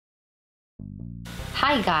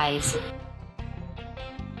Hi guys!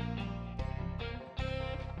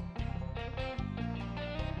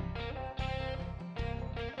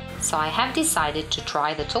 So I have decided to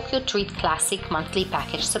try the Tokyo Treat Classic monthly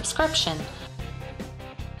package subscription.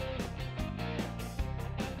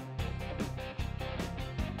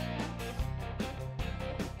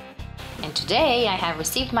 And today I have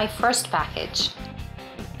received my first package.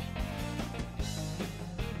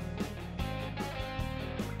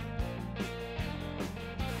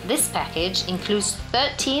 This package includes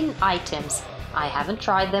 13 items. I haven't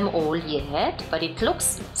tried them all yet, but it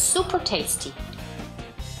looks super tasty.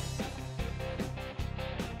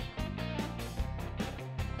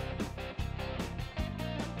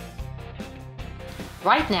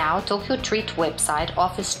 Right now, Tokyo Treat website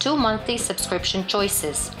offers 2 monthly subscription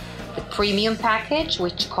choices. The premium package,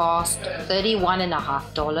 which costs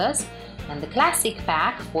 $31.50, and the classic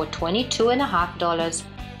pack for $22.50.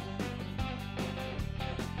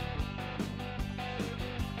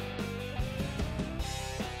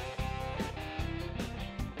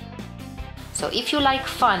 So if you like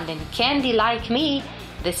fun and candy like me,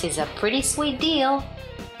 this is a pretty sweet deal.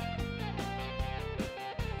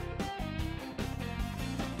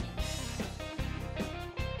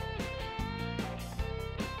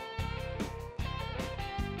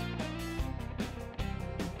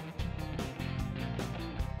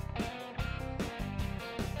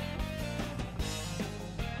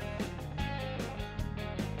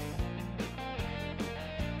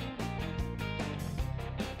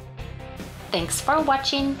 Thanks for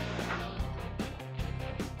watching.